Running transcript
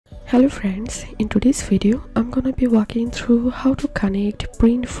Hello friends, in today's video I'm gonna be walking through how to connect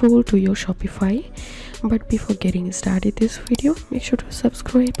Printful to your Shopify. But before getting started this video, make sure to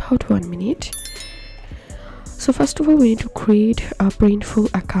subscribe. How to 1 minute. So first of all, we need to create a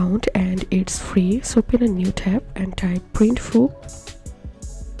Printful account and it's free. So open a new tab and type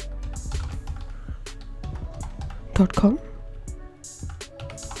printful.com.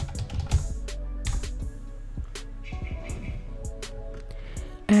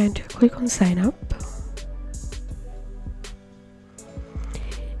 and click on sign up.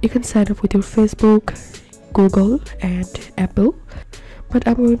 You can sign up with your Facebook, Google and Apple, but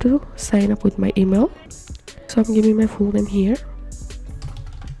I'm going to sign up with my email. So I'm giving my full name here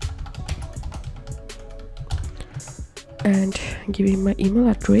and giving my email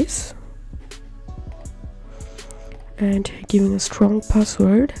address and giving a strong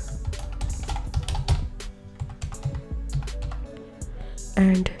password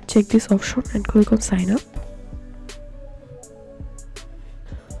and check this option and click on sign up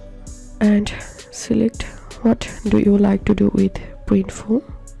and select what do you like to do with Printful.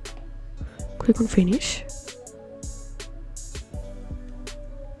 Click on finish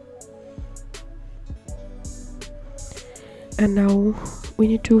and now we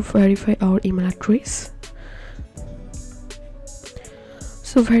need to verify our email address.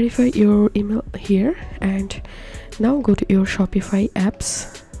 So verify your email here and now go to your Shopify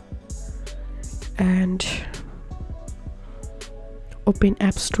apps and open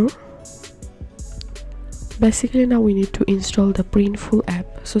App Store. Basically now we need to install the Printful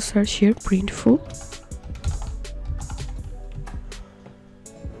app, so search here Printful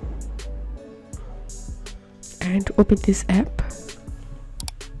and open this app,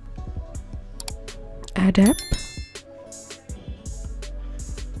 add app,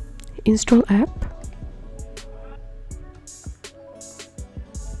 install app,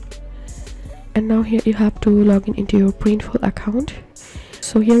 and now here you have to log in into your Printful account.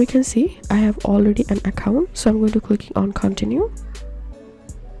 So here you can see I have already an account, so I'm going to click on continue,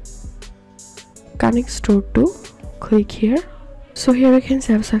 connect store to, click here. So here you can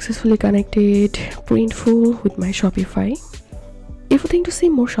see I've successfully connected Printful with my Shopify. If you think to see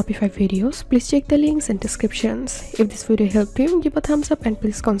more Shopify videos, please check the links and descriptions. If this video helped you, give a thumbs up and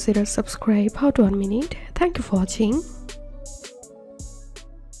please consider subscribe. How to 1 minute. Thank you for watching.